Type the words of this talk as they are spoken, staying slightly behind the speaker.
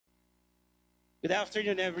Good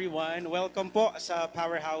afternoon, everyone. Welcome po sa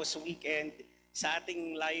Powerhouse Weekend sa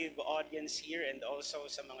ating live audience here and also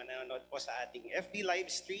sa mga nanonood po sa ating FB live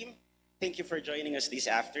stream. Thank you for joining us this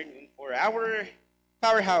afternoon for our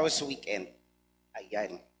Powerhouse Weekend.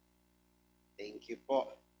 Ayan. Thank you po.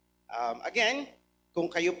 Again, kung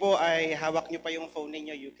kayo po ay hawak nyo pa yung phone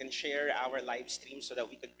ninyo, you can share our live stream so that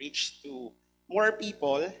we could reach to more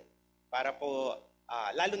people para po,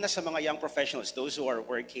 lalo na sa mga young professionals, those who are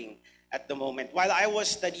working at the moment. While I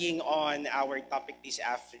was studying on our topic this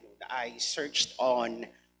afternoon, I searched on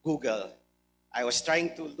Google. I was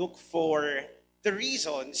trying to look for the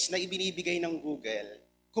reasons na ibinibigay ng Google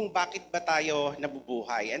kung bakit ba tayo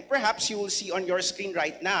nabubuhay. And perhaps you will see on your screen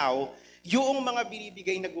right now, yung mga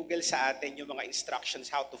binibigay na Google sa atin, yung mga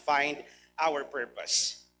instructions how to find our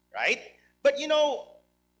purpose. Right? But you know,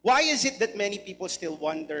 why is it that many people still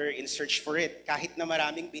wonder in search for it? Kahit na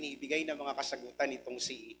maraming binibigay na mga kasagutan itong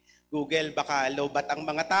si Google, baka lobat ang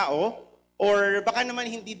mga tao or baka naman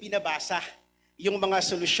hindi binabasa yung mga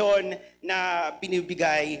solusyon na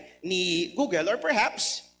binibigay ni Google, or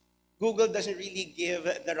perhaps Google doesn't really give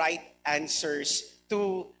the right answers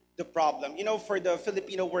to the problem. You know, for the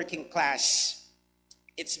Filipino working class,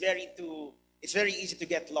 it's very easy to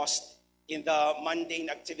get lost in the mundane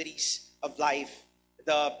activities of life.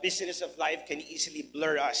 The business of life can easily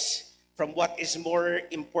blur us from what is more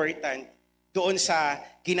important doon sa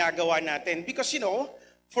ginagawa natin. Because, you know,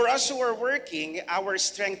 for us who are working, our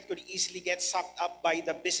strength could easily get sucked up by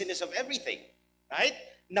the business of everything. Right?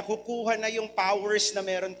 Nakukuha na yung powers na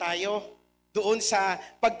meron tayo doon sa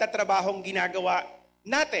pagtatrabahong ginagawa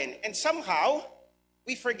natin. And somehow,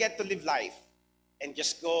 we forget to live life and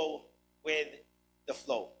just go with the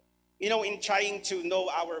flow. You know, in trying to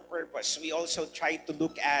know our purpose, we also try to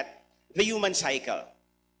look at the human cycle.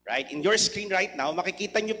 Right? In your screen right now,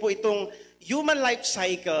 makikita niyo po itong human life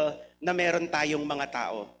cycle na meron tayong mga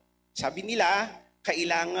tao. Sabi nila,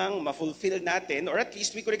 kailangang ma-fulfill natin, or at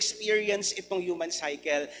least we could experience itong human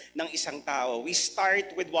cycle ng isang tao. We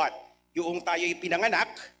start with what? Yung tayo'y pinanganak,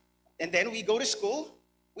 and then we go to school,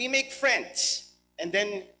 we make friends, and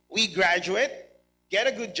then we graduate, get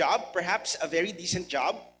a good job, perhaps a very decent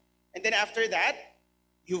job, and then after that,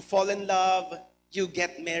 you fall in love, you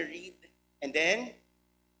get married, and then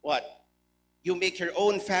what? You make your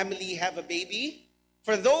own family, have a baby.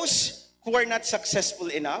 For those who are not successful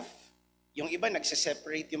enough, yung iba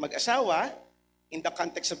nagse-separate yung mag-asawa, in the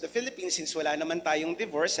context of the Philippines, since wala naman tayong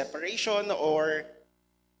divorce, separation, or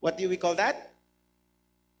what do we call that?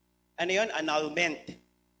 Ano yun? Annulment.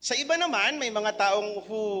 Sa iba naman, may mga taong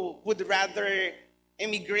who would rather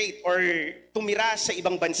emigrate or tumira sa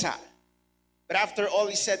ibang bansa. But after all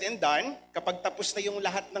is said and done, kapag tapos na yung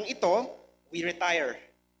lahat ng ito, we retire.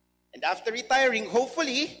 And after retiring,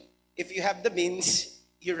 hopefully, if you have the means,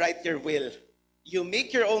 you write your will. You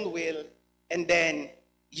make your own will, and then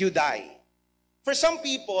you die. For some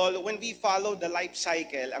people, when we follow the life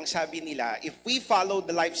cycle, ang sabi nila, if we follow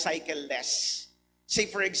the life cycle less, say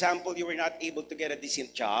for example, you were not able to get a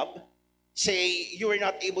decent job, say you were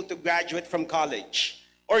not able to graduate from college,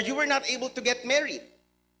 or you were not able to get married,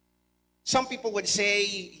 some people would say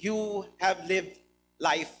you have lived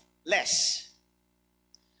life less.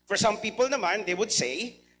 For some people naman, they would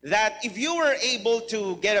say that if you were able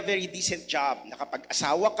to get a very decent job,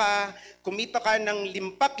 nakapag-asawa ka, kumita ka ng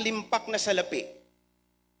limpak-limpak na salapi,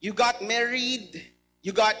 you got married,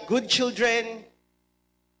 you got good children,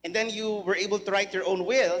 and then you were able to write your own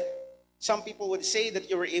will, some people would say that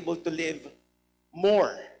you were able to live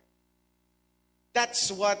more.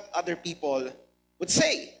 That's what other people would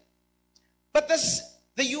say. But does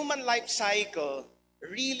the human life cycle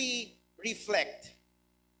really reflect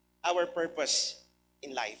our purpose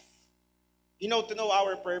in life? You know, to know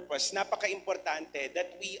our purpose, napaka-importante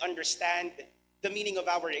that we understand the meaning of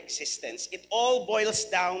our existence. It all boils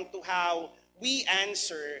down to how we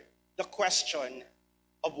answer the question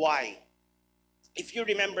of why. If you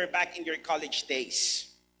remember back in your college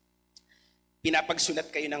days,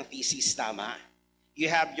 pinapagsulat kayo ng thesis, tama? You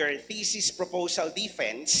have your thesis proposal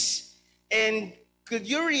defense, and could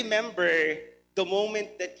you remember the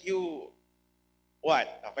moment that you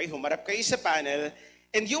okay, humarap kayo sa panel,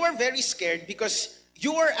 and you are very scared because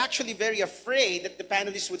you are actually very afraid that the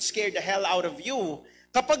panelists would scare the hell out of you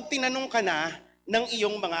kapag tinanong ka na ng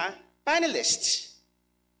iyong mga panelists.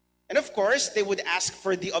 And of course, they would ask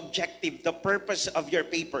for the objective, the purpose of your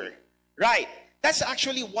paper. Right. That's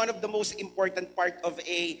actually one of the most important part of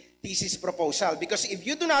a thesis proposal, because if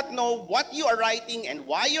you do not know what you are writing and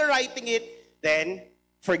why you're writing it, then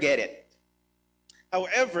forget it.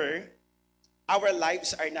 However, our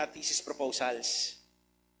lives are not thesis proposals.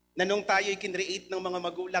 Na nung tayo'y kinreate ng mga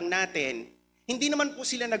magulang natin, Hindi naman po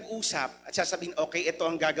sila nag-usap at sasabihin, okay, ito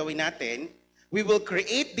ang gagawin natin. We will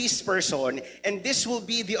create this person and this will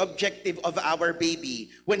be the objective of our baby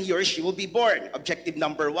when he or she will be born. Objective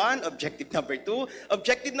number 1, objective number 2,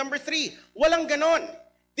 objective number 3. Walang ganon.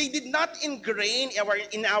 They did not ingrain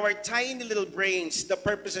in our tiny little brains the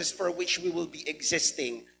purposes for which we will be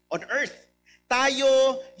existing on earth.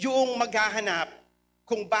 Tayo yung maghahanap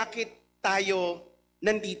kung bakit tayo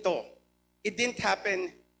nandito. It didn't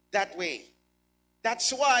happen that way.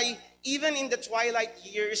 That's why even in the twilight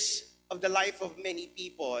years of the life of many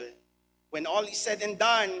people, when all is said and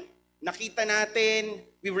done, nakita natin,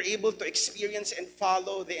 we were able to experience and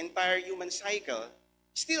follow the entire human cycle.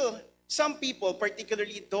 Still, some people,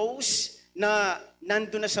 particularly those na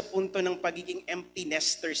nandun na sa punto ng pagiging empty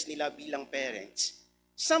nesters nila bilang parents,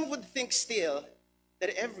 some would think still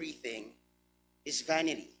that everything is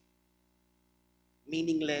vanity.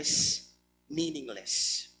 Meaningless,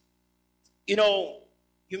 meaningless. You know,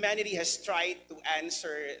 humanity has tried to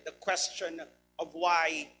answer the question of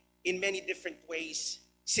why in many different ways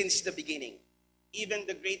since the beginning. Even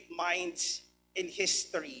the great minds in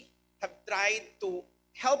history have tried to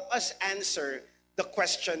help us answer the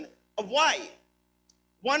question of why.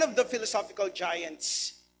 One of the philosophical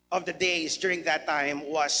giants of the days during that time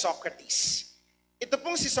was Socrates. Ito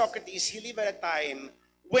pong si Socrates, he lived at a time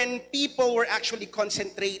when people were actually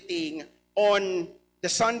concentrating on the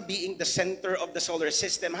sun being the center of the solar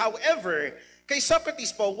system. However, kay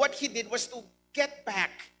Socrates po, what he did was to get back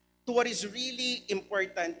to what is really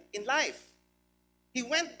important in life. He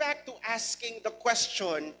went back to asking the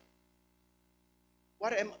question,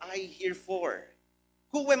 what am I here for?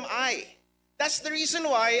 Who am I? That's the reason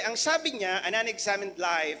why, ang sabi niya, an unexamined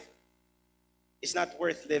life is not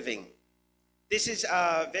worth living. This is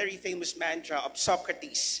a very famous mantra of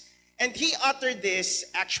Socrates. And he uttered this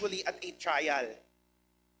actually at a trial.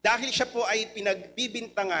 Dahil siya po ay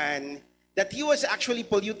pinagbibintangan that he was actually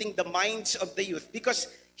polluting the minds of the youth because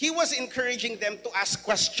he was encouraging them to ask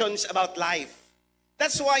questions about life.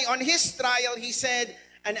 That's why on his trial, he said,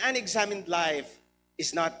 an unexamined life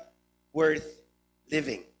is not worth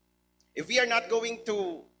living. If we are not going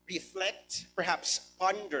to reflect, perhaps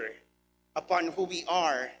ponder upon who we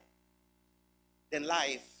are, then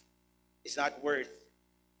life is not worth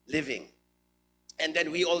living. And then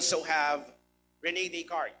we also have René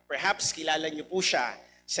Descartes. Perhaps kilala niyo po siya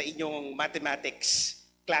sa inyong mathematics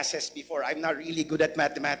classes before. I'm not really good at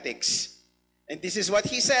mathematics. And this is what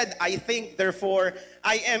he said, I think, therefore,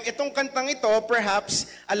 I am. Itong kantang ito, perhaps,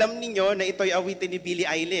 alam niyo na ito'y awitin ni Billie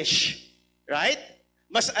Eilish. Right?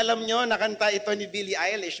 Mas alam niyo na kanta ito ni Billie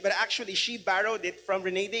Eilish, but actually, she borrowed it from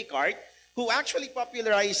René Descartes, who actually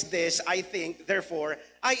popularized this, I think, therefore,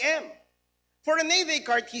 I am. For René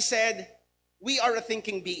Descartes, he said, we are a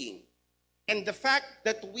thinking being. And the fact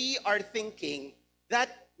that we are thinking,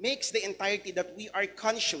 that makes the entirety that we are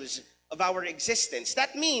conscious of our existence.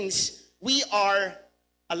 That means we are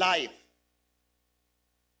alive.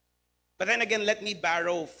 But then again, let me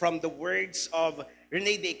borrow from the words of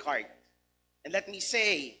René Descartes. And let me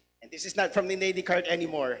say, and this is not from René Descartes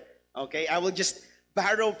anymore, okay? I will just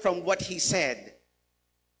borrow from what he said.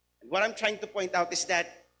 And what I'm trying to point out is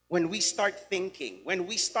that when we start thinking, when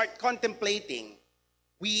we start contemplating,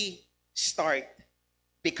 we start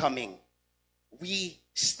becoming. We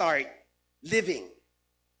start living.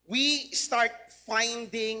 We start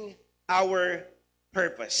finding our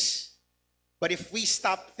purpose. But if we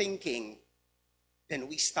stop thinking, then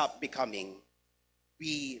we stop becoming.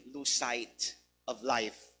 We lose sight of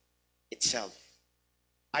life itself.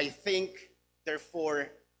 I think, therefore,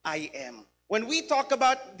 I am. When we talk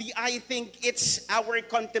about the I think, it's our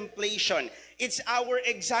contemplation. It's our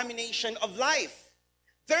examination of life.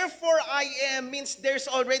 Therefore, I am means there's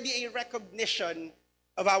already a recognition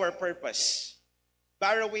of our purpose.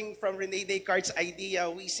 Borrowing from René Descartes' idea,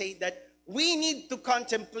 we say that we need to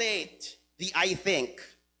contemplate the I think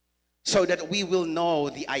so that we will know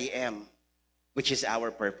the I am, which is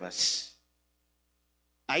our purpose.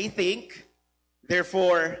 I think,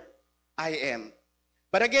 therefore, I am.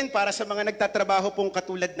 But again, para sa mga nagtatrabaho pong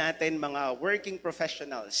katulad natin, mga working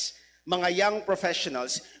professionals, mga young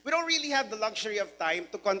professionals, we don't really have the luxury of time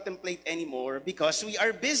to contemplate anymore because we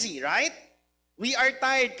are busy, right? We are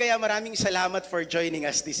tired, kaya maraming salamat for joining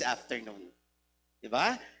us this afternoon.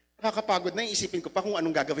 Diba? Nakakapagod na, isipin ko pa kung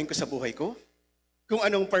anong gagawin ko sa buhay ko, kung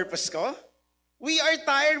anong purpose ko. We are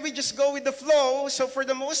tired, we just go with the flow, so for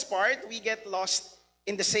the most part, we get lost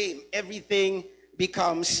in the same. Everything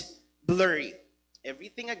becomes blurry.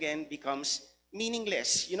 Everything again becomes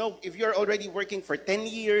meaningless. You know, if you're already working for 10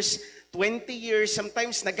 years, 20 years,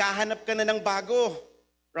 sometimes naghahanap ka na ng bago.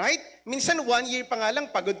 Right? Minsan 1 year pa nga lang,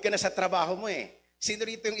 pagod ka na sa trabaho mo eh. Sino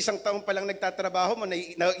rito yung 1 taon pa lang nagtatrabaho mo,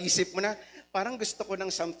 naisip mo na, parang gusto ko ng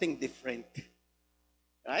something different.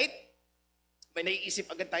 Right? May naiisip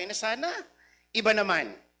agad tayo na sana. Iba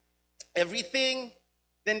naman. Everything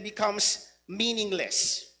then becomes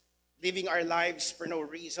meaningless. Living our lives for no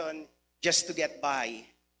reason, just to get by.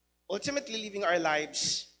 Ultimately, living our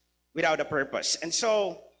lives without a purpose. And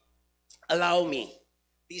so, allow me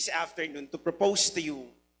this afternoon to propose to you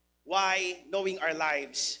why knowing our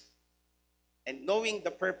lives and knowing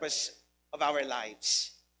the purpose of our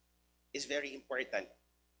lives is very important.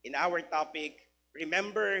 In our topic,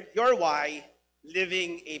 remember your why,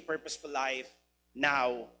 living a purposeful life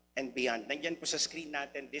now and beyond. Nandiyan po sa screen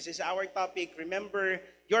natin. This is our topic. Remember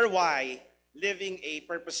your why, living a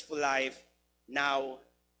purposeful life now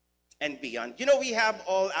and beyond. You know, we have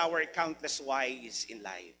all our countless whys in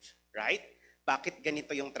life, right? Bakit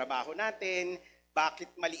ganito yung trabaho natin?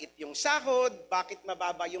 Bakit maliit yung sahod? Bakit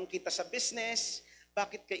mababa yung kita sa business?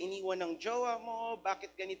 Bakit ka iniwan ng jowa mo?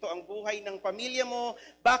 Bakit ganito ang buhay ng pamilya mo?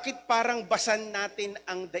 Bakit parang basan natin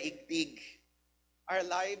ang daigdig? Our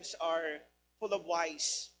lives are full of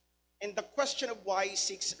whys. And the question of why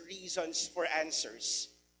seeks reasons for answers.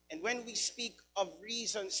 And when we speak of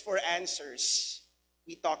reasons for answers,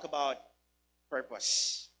 we talk about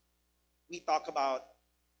purpose. We talk about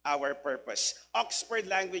our purpose. Oxford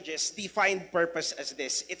Languages define purpose as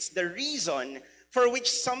this. It's the reason for which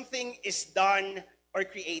something is done or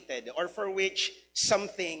created, or for which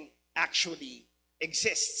something actually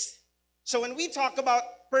exists. So when we talk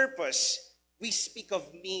about purpose, we speak of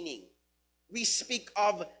meaning. We speak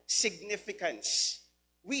of significance.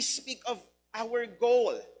 We speak of our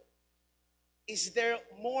goal. Is there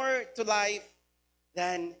more to life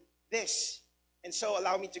than this? And so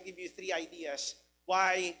allow me to give you 3 ideas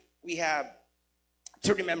why we have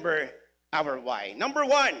to remember our why. Number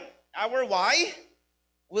 1, our why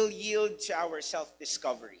will yield to our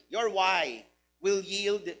self-discovery. Your why will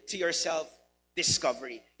yield to your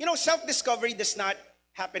self-discovery. You know, self-discovery does not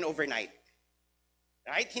happen overnight.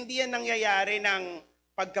 Right? Hindi yan nangyayari ng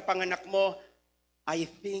pagkapanganak mo, I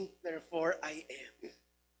think, therefore I am.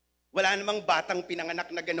 Wala namang batang pinanganak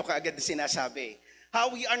na gano'n kaagad sinasabi. How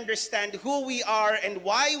we understand who we are and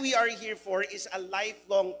why we are here for is a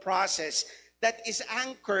lifelong process that is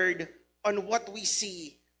anchored on what we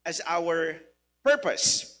see as our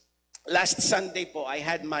purpose. Last Sunday po, I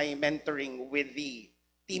had my mentoring with the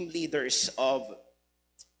team leaders of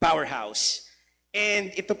Powerhouse. And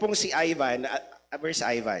ito pong si Ivan. Where's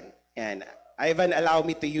Ivan? And Ivan, allow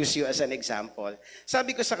me to use you as an example.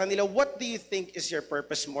 Sabi ko sa kanila, what do you think is your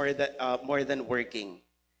purpose more than working?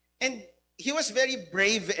 And he was very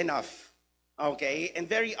brave enough, okay, and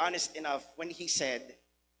very honest enough when he said,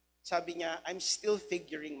 sabi niya, I'm still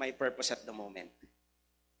figuring my purpose at the moment.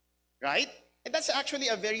 Right? And that's actually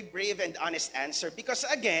a very brave and honest answer because,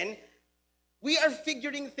 again, we are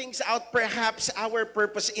figuring things out, perhaps our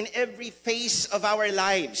purpose in every phase of our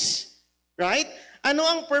lives. Right? Ano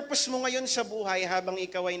ang purpose mo ngayon sa buhay habang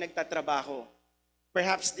ikaw ay nagtatrabaho?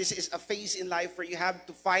 Perhaps this is a phase in life where you have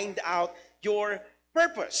to find out your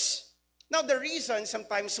purpose. Now, the reason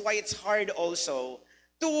sometimes why it's hard also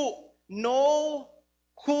to know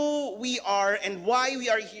who we are and why we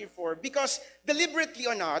are here for, because deliberately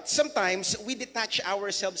or not, sometimes we detach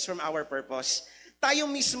ourselves from our purpose. Tayo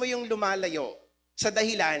mismo yung lumalayo sa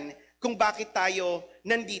dahilan kung bakit tayo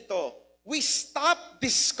nandito. We stop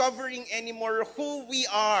discovering anymore who we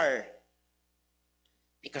are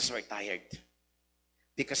because we're tired.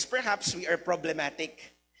 Because perhaps we are problematic.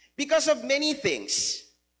 Because of many things.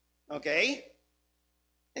 Okay?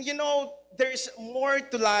 And you know, there's more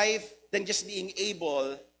to life than just being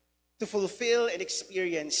able to fulfill and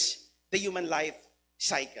experience the human life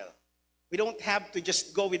cycle. We don't have to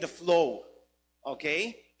just go with the flow,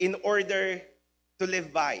 okay, in order to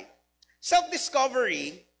live by.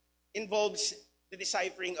 Self-discovery involves the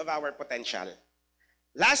deciphering of our potential.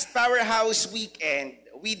 Last Powerhouse weekend,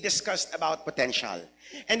 we discussed about potential.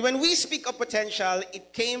 And when we speak of potential,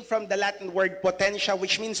 it came from the Latin word potentia,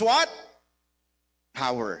 which means what?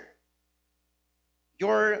 Power.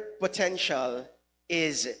 Your potential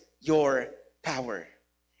is your power.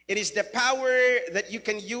 It is the power that you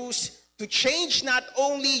can use to change not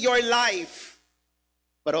only your life,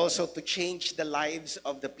 but also to change the lives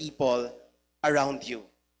of the people around you.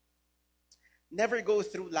 Never go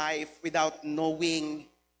through life without knowing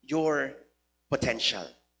your potential.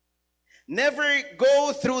 Never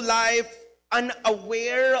go through life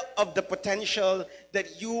unaware of the potential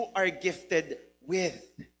that you are gifted with.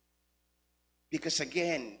 Because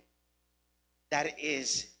again, that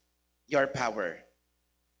is your power.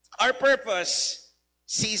 Our purpose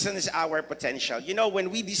seasons our potential. You know,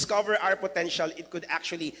 when we discover our potential, it could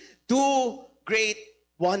actually do great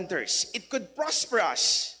wonders. It could prosper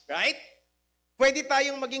us, right? Pwede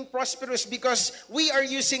tayong maging prosperous because we are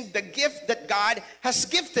using the gift that God has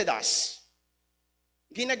gifted us.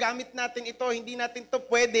 Ginagamit natin ito, hindi natin ito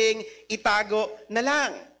pwedeng itago na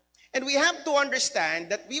lang. And we have to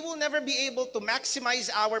understand that we will never be able to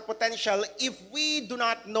maximize our potential if we do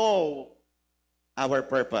not know our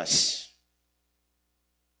purpose.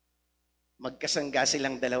 Magkasangga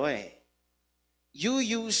silang dalawa eh. You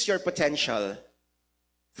use your potential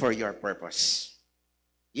for your purpose.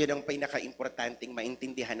 Yun ang pinaka-importanting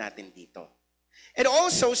maintindihan natin dito. And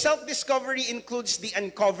also, self-discovery includes the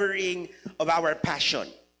uncovering of our passion.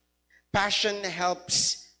 Passion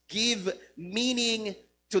helps give meaning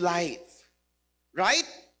to life. Right?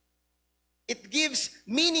 It gives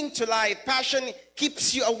meaning to life. Passion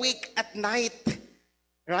keeps you awake at night.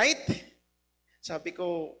 Right? Sabi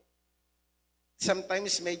ko,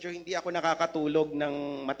 sometimes medyo hindi ako nakakatulog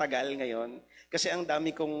ng matagal ngayon kasi ang dami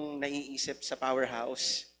kong naiisip sa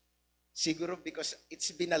powerhouse. Siguro because it's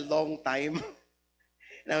been a long time.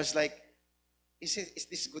 And I was like, is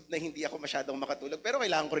this good na hindi ako masyadong makatulog? Pero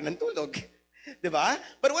kailangan ko rin ng tulog. Diba?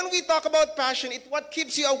 But when we talk about passion, it's what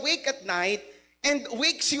keeps you awake at night and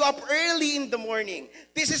wakes you up early in the morning.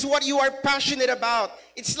 This is what you are passionate about.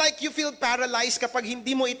 It's like you feel paralyzed kapag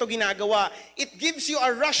hindi mo ito ginagawa. It gives you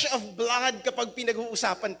a rush of blood kapag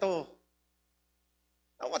pinag-uusapan to.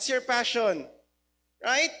 Now, what's your passion?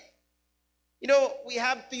 Right? You know, we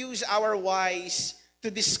have to use our whys to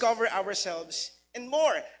discover ourselves and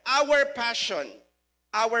more. Our passion,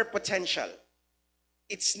 our potential.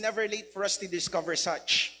 It's never late for us to discover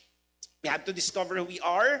such. We have to discover who we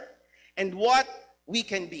are and what we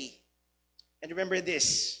can be. And remember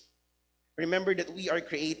this. Remember that we are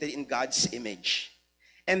created in God's image.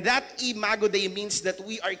 And that imago Dei means that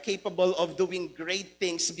we are capable of doing great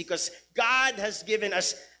things because God has given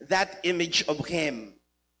us that image of Him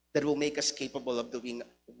that will make us capable of doing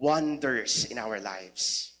wonders in our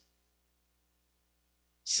lives.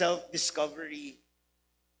 Self-discovery,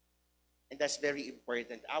 and that's very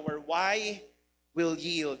important. Our why will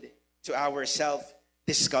yield to our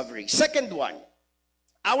self-discovery. Second one,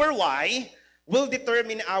 our why will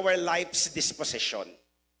determine our life's disposition.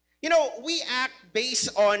 You know, we act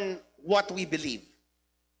based on what we believe.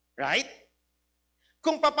 Right?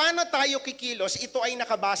 Kung paano tayo kikilos, ito ay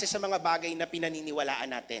nakabase sa mga bagay na pinaniniwalaan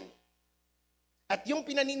natin. At yung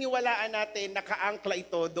pinaniniwalaan natin, nakaangkla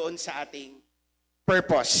ito doon sa ating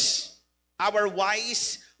purpose. Our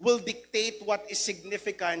whys will dictate what is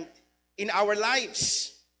significant in our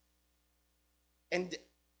lives. And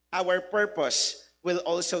our purpose will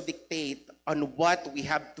also dictate on what we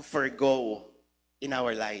have to forgo in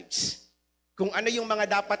our lives. Kung ano yung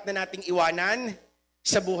mga dapat na nating iwanan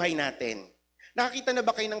sa buhay natin. Nakakita na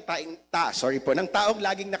ba kayo ng ng taong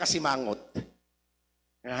laging nakasimangot?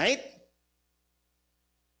 Right?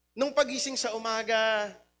 Nung pagising sa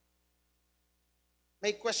umaga,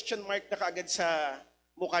 may question mark na kaagad sa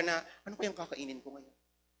mukha na, ano kayang kakainin ko ngayon?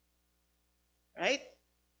 Right?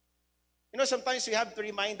 You know, sometimes we have to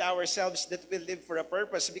remind ourselves that we live for a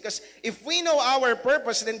purpose because if we know our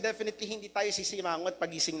purpose, then definitely hindi tayo sisimangot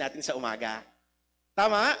pagising natin sa umaga.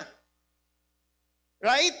 Tama?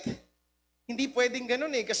 Right? Hindi pwedeng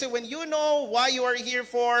ganun eh. Kasi when you know why you are here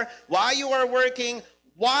for, why you are working,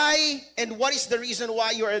 why and what is the reason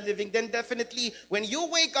why you are living, then definitely when you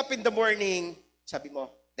wake up in the morning, sabi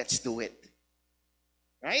mo, let's do it.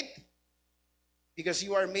 Right? Because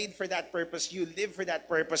you are made for that purpose. You live for that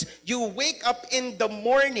purpose. You wake up in the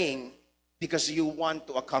morning because you want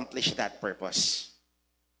to accomplish that purpose.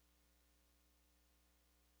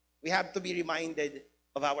 We have to be reminded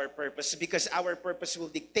of our purpose because our purpose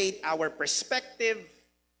will dictate our perspective.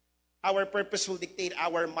 Our purpose will dictate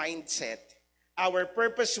our mindset. Our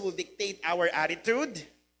purpose will dictate our attitude.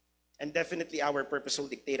 And definitely our purpose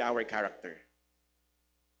will dictate our character.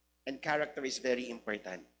 And character is very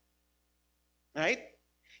important. Right?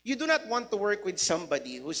 You do not want to work with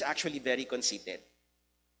somebody who's actually very conceited.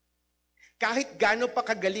 Kahit gaano pa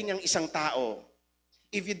kagaling ang isang tao,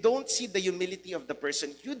 if you don't see the humility of the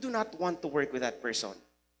person, you do not want to work with that person.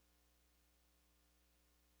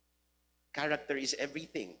 Character is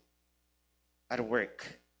everything at work.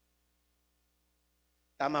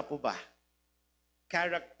 Tama po ba?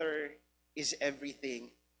 Character is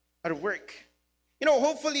everything at work. You know,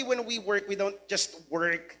 hopefully when we work, we don't just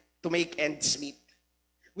work to make ends meet.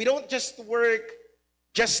 We don't just work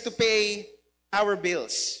just to pay our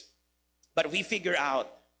bills, but we figure out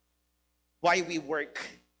why we work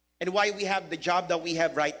and why we have the job that we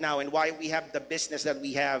have right now and why we have the business that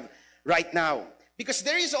we have right now. Because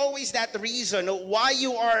there is always that reason why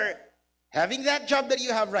you are having that job that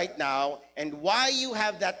you have right now and why you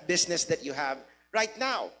have that business that you have right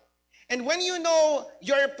now. And when you know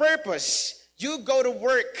your purpose, you go to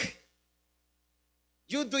work,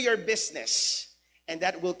 you do your business, and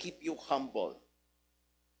that will keep you humble.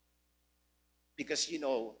 Because you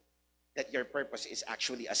know that your purpose is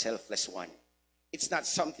actually a selfless one. It's not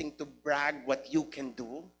something to brag what you can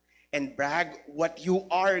do and brag what you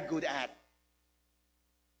are good at.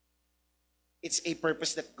 It's a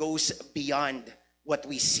purpose that goes beyond what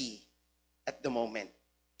we see at the moment.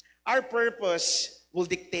 Our purpose will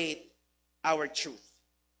dictate our truth.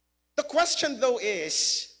 The question, though,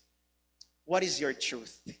 is, what is your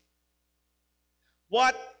truth?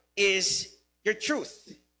 What is your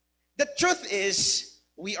truth? The truth is,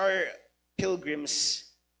 we are pilgrims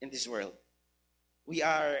in this world. We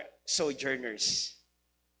are sojourners.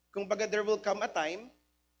 Kung baga there will come a time,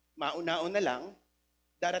 mauna-una lang,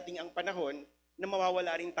 darating ang panahon na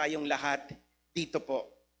mawawala rin tayong lahat dito po.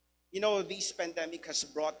 You know, this pandemic has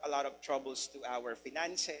brought a lot of troubles to our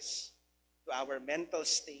finances, to our mental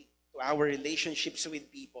state, to our relationships with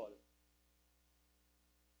people.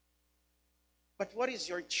 But what is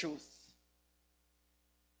your truth?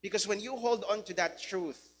 Because when you hold on to that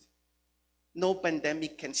truth, no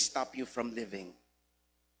pandemic can stop you from living.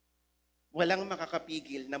 Walang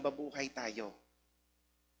makakapigil na mabuhay tayo.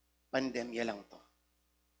 Pandemya lang to.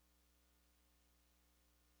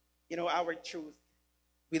 You know, our truth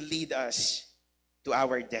will lead us to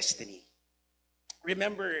our destiny.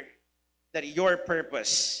 Remember that your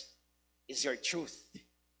purpose is your truth.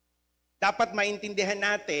 Dapat maintindihan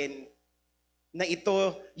natin na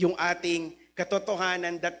ito yung ating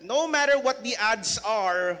katotohanan, that no matter what the odds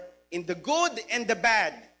are, in the good and the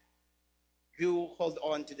bad, you hold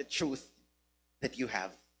on to the truth that you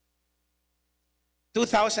have.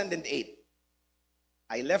 2008,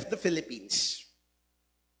 I left the Philippines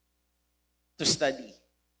to study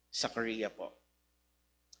sa Korea po.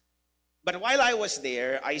 But while I was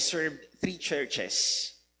there, I served 3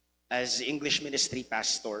 churches as English ministry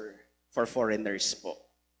pastor for foreigners po.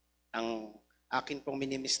 Ang akin pong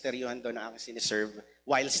ministeriyohan doon na aking siniserve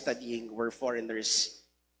while studying were foreigners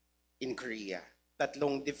in Korea.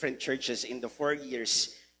 3 different churches in the 4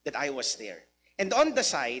 years that I was there. And on the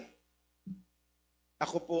side,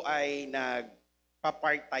 ako po ay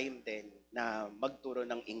nagpa-part-time din na magturo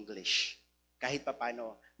ng English. Kahit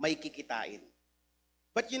papano, may kikitain.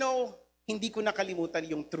 But you know, hindi ko nakalimutan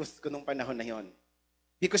yung truth ko nung panahon na yon.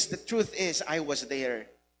 Because the truth is, I was there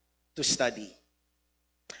to study.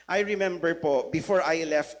 I remember po, before I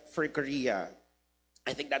left for Korea,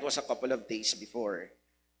 I think that was a couple of days before,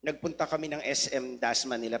 nagpunta kami ng SM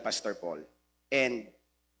Dasma nila, Pastor Paul. And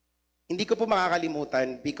hindi ko po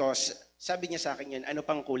makakalimutan because sabi niya sa akin yun, ano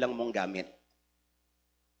pang kulang mong gamit?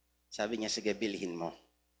 Sabi niya, sige, bilhin mo.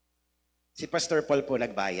 Si Pastor Paul po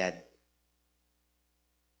nagbayad.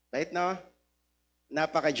 Right, no?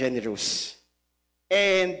 Napaka-generous.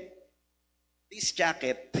 And this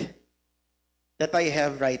jacket that I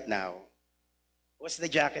have right now was the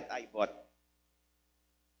jacket I bought.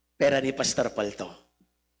 Pera ni Pastor Paul to.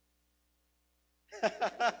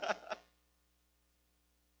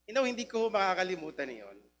 You know, hindi ko makakalimutan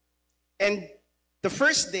yun. And the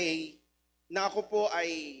first day na ako po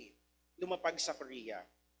ay lumapag sa Korea,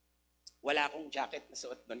 wala akong jacket na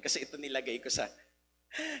suot nun kasi ito nilagay ko sa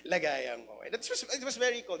lagayan ko. And it was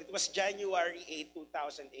very cold. It was January 8,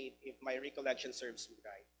 2008, if my recollection serves me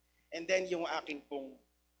right. And then yung akin pong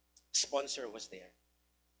sponsor was there.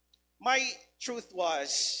 My truth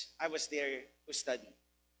was, I was there to study.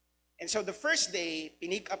 And so the first day,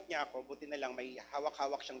 pinick up niya ako, buti na lang may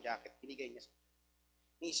hawak-hawak siyang jacket, pinigay niya.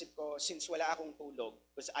 Niisip ko, since wala akong tulog,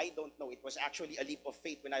 because I don't know, it was actually a leap of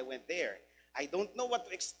faith when I went there. I don't know what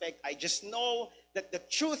to expect. I just know that the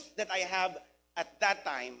truth that I have at that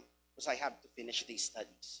time was I have to finish these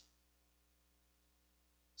studies.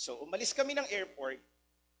 So umalis kami ng airport,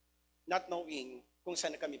 not knowing kung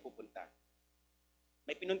saan kami pupunta.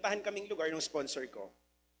 May pinuntahan kaming lugar ng sponsor ko.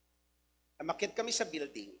 Umakyat kami sa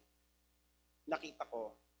building. Nakita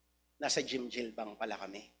ko, nasa Jim Jilbang pala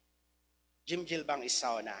kami. Jim Jilbang is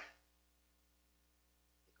sauna.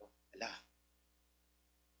 Ala.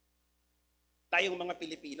 Tayong mga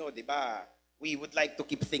Pilipino, di ba, we would like to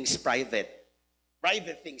keep things private.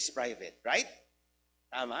 Private things private, right?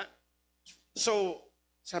 Tama? So,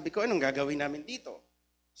 sabi ko, anong gagawin namin dito?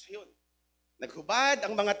 So yun, naghubad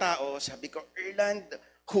ang mga tao, sabi ko, Erland,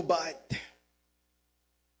 hubad.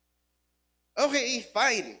 Okay,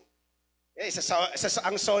 fine.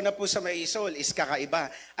 Ang sauna po sa Maisol is kakaiba.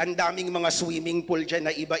 Ang daming mga swimming pool dyan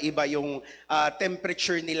na iba-iba yung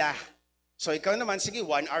temperature nila. So ikaw naman, sige,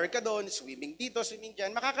 1 hour ka doon, swimming dito, swimming dyan,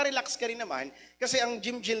 makaka-relax ka rin naman. Kasi ang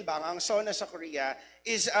gym bang, ang sauna sa Korea,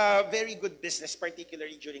 is a very good business,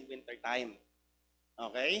 particularly during winter time.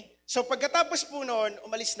 Okay? So pagkatapos po noon,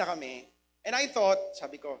 umalis na kami. And I thought,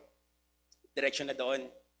 sabi ko, direksyon na doon,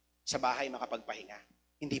 sa bahay makapagpahinga.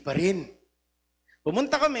 Hindi pa rin.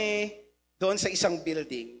 Pumunta kami doon sa isang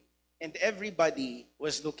building, and everybody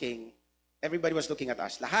was looking at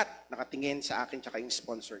us. Lahat nakatingin sa akin tsaka yung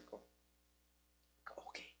sponsor ko.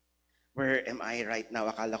 Okay, where am I right now?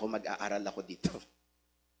 Akala ko mag-aaral ako dito.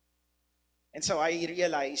 And so I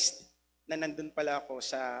realized na nandun pala ako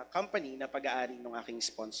sa company na pag-aari ng aking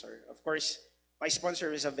sponsor. Of course, my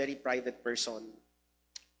sponsor is a very private person.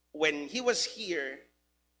 When he was here,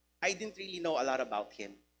 I didn't really know a lot about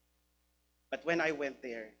him. But when I went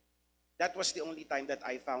there, that was the only time that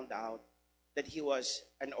I found out that he was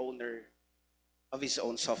an owner of his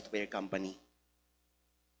own software company.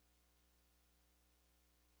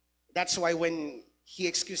 That's why when he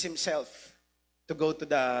excused himself to go to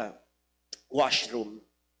the washroom,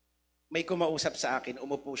 may kumausap sa akin,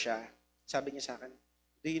 umupo siya. Sabi niya sa akin,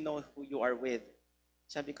 do you know who you are with?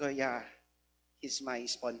 Sabi ko, yeah, he's my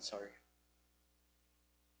sponsor.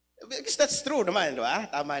 Because that's true naman, di ba?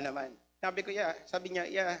 Tama naman. Sabi ko, yeah. Sabi niya,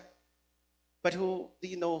 yeah. But do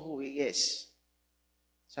you know who he is?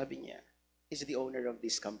 Sabi niya, he's the owner of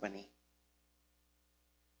this company.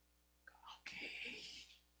 Okay.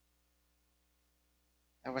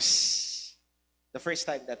 That was the first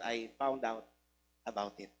time that I found out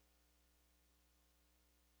about it.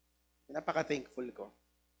 Napaka-thankful ko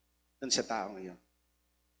dun sa taong yun.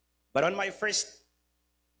 But on my first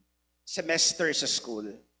semester sa school,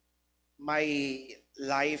 my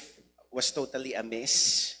life was totally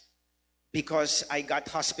amiss because I got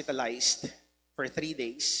hospitalized for 3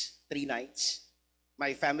 days, 3 nights.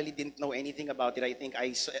 My family didn't know anything about it. I think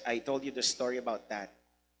I told you the story about that.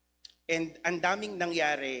 And ang daming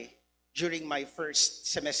nangyari during my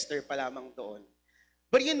first semester pa lamang doon.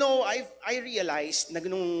 But you know, I realized na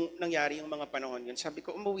nung nangyari yung mga panahon yun, sabi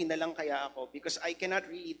ko, umuwi na lang kaya ako because I cannot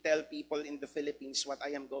really tell people in the Philippines what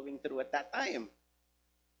I am going through at that time.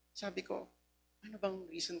 Sabi ko, ano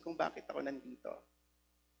bang reason kung bakit ako nandito?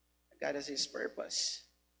 God has His purpose.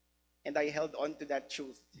 And I held on to that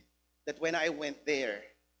truth that when I went there,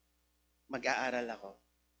 mag-aaral ako.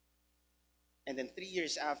 And then 3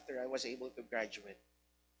 years after, I was able to graduate.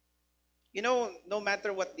 You know, no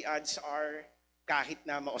matter what the odds are, kahit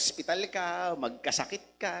na ma-hospital ka,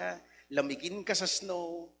 magkasakit ka, lamigin ka sa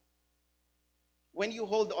snow, when you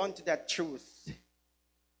hold on to that truth,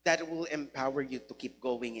 that will empower you to keep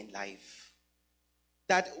going in life.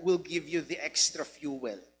 That will give you the extra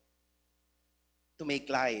fuel to make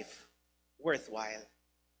life worthwhile.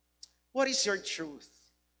 What is your truth?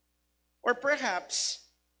 Or perhaps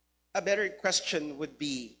a better question would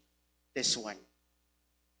be this one.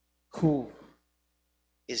 Who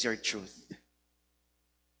is your truth?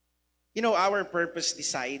 You know, our purpose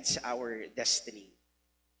decides our destiny.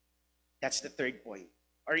 That's the third point.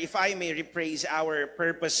 Or if I may rephrase, our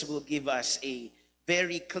purpose will give us a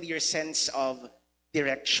very clear sense of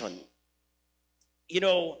direction. You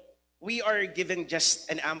know, we are given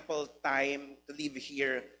just an ample time to live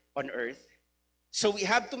here on earth. So we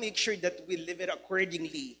have to make sure that we live it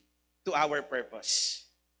accordingly to our purpose.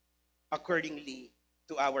 Accordingly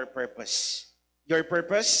to our purpose. Your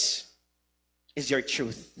purpose is your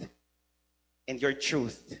truth. And your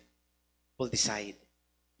truth will decide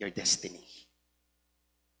your destiny.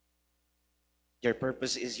 Your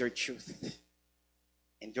purpose is your truth.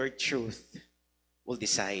 And your truth will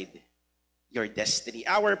decide your destiny.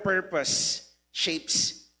 Our purpose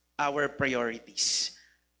shapes our priorities.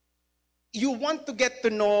 You want to get to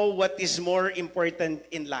know what is more important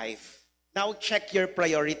in life. Now check your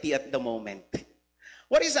priority at the moment.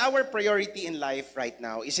 What is our priority in life right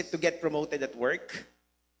now? Is it to get promoted at work?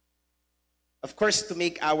 Of course, to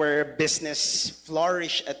make our business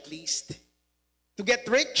flourish at least. To get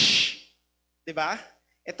rich. Diba?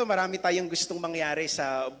 Ito, marami tayong gustong mangyari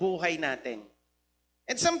sa buhay natin.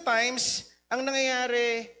 And sometimes, ang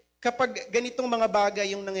nangyayari, kapag ganitong mga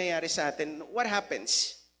bagay yung nangyayari sa atin, what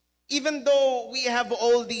happens? Even though we have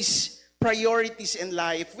all these priorities in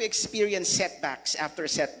life, we experience setbacks after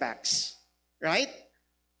setbacks. Right?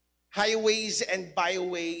 Highways and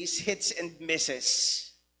byways, hits and misses.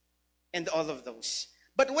 And all of those.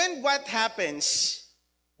 But when what happens,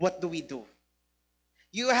 what do?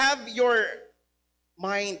 You have your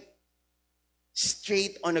mind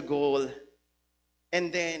straight on a goal,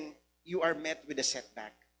 and then you are met with a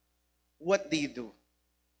setback. What do?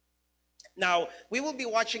 Now, we will be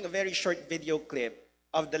watching a very short video clip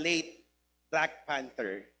of the late Black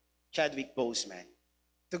Panther, Chadwick Boseman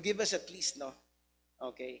to give us at least, no,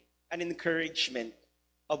 okay, an encouragement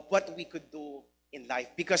of what we could do in life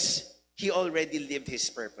because he already lived his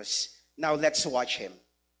purpose. Now let's watch him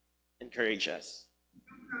encourage us.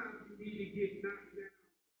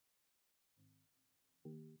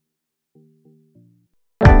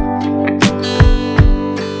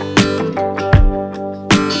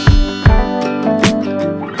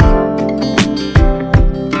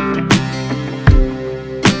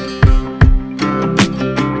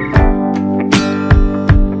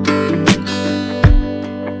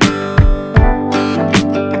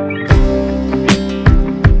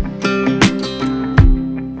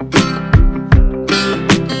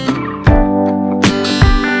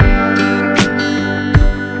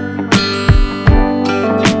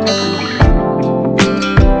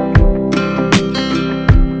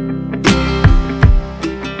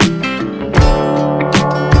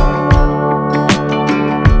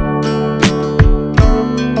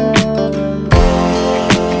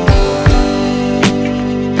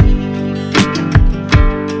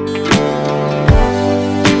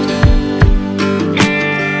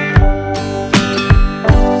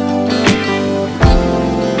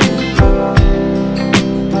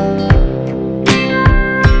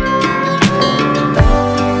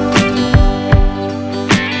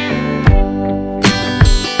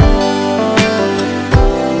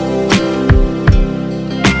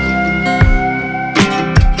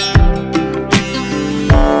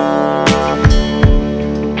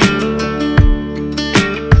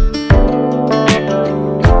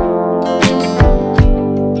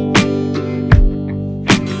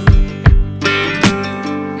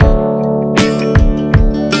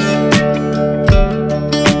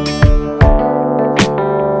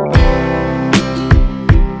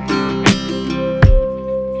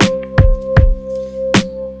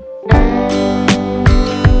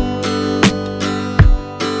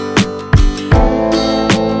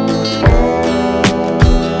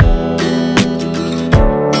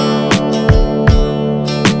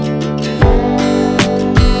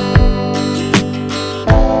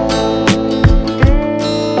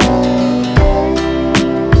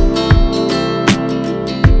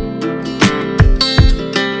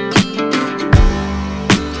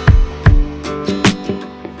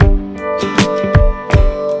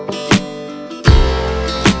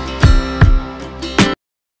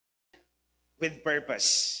 With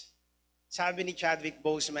purpose. Sabi ni Chadwick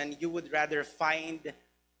Boseman, you would rather find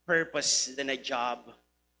purpose than a job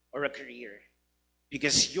or a career.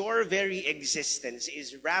 Because your very existence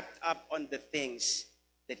is wrapped up on the things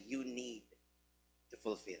that you need to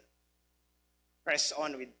fulfill. Press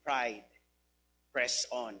on with pride. Press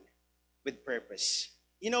on with purpose.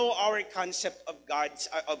 You know, our concept of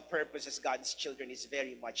of purpose as God's children is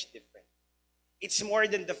very much different. It's more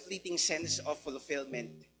than the fleeting sense of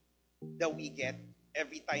fulfillment that we get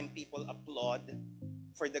every time people applaud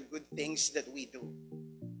for the good things that we do.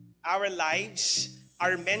 Our lives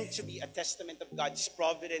are meant to be a testament of God's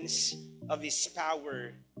providence, of His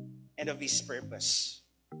power, and of His purpose.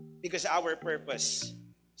 Because our purpose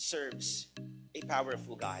serves a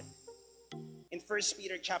powerful God. In 1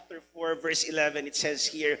 Peter chapter 4, verse 11, it says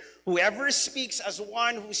here, whoever speaks as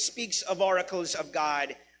one who speaks of oracles of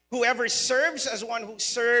God, whoever serves as one who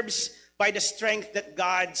serves by the strength that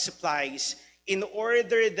God supplies, in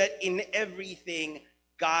order that in everything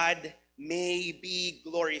God may be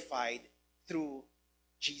glorified through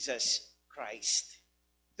Jesus Christ.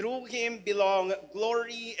 Through Him belong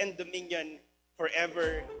glory and dominion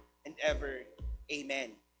forever and ever.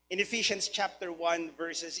 Amen. In Ephesians chapter 1,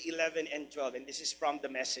 verses 11 and 12, and this is from the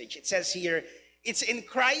Message, it says here, it's in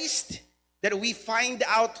Christ that we find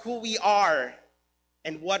out who we are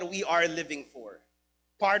and what we are living for.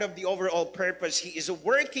 Part of the overall purpose He is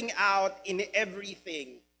working out in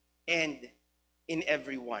everything and in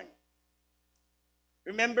everyone.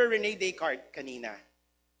 Remember Rene Descartes kanina?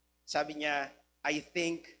 Sabi niya, I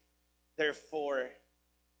think, therefore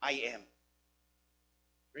I am.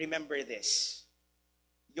 Remember this.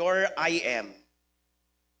 Your I am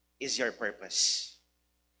is your purpose.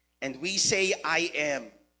 And we say I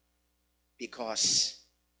am because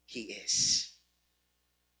He is.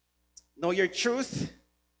 Know your truth.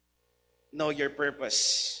 Know your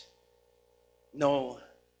purpose. Know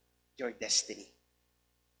your destiny.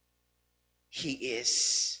 He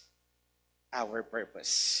is our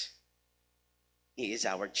purpose. He is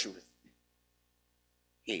our truth.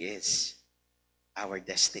 He is our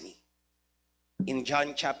destiny. In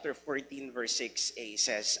John chapter 14, verse 6a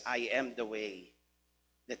says, I am the way,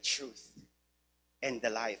 the truth, and the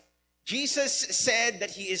life. Jesus said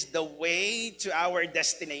that He is the way to our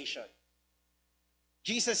destination.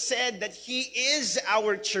 Jesus said that He is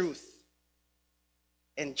our truth.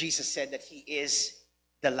 And Jesus said that He is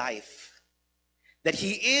the life. That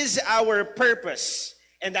He is our purpose.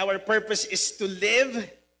 And our purpose is to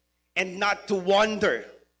live and not to wander.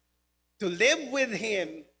 To live with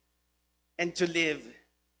Him and to live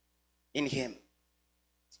in Him.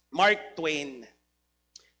 Mark Twain,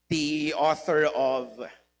 the author of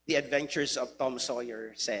The Adventures of Tom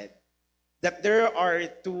Sawyer, said that there are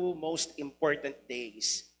two most important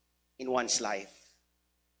days in one's life.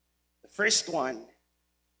 The first one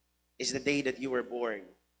is the day that you were born.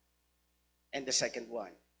 And the second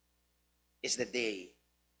one is the day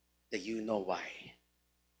that you know why.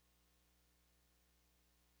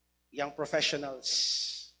 Young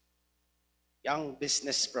professionals, young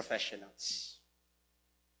business professionals,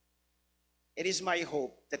 it is my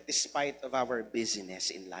hope that despite of our busyness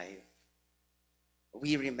in life,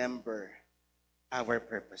 we remember our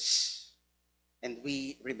purpose and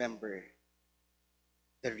we remember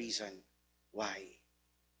the reason why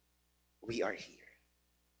we are here.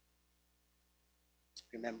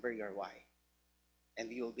 Remember your why, and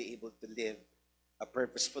we will be able to live a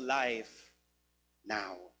purposeful life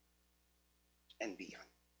now and beyond.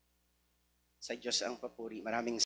 Sa Diyos ang papuri. Maraming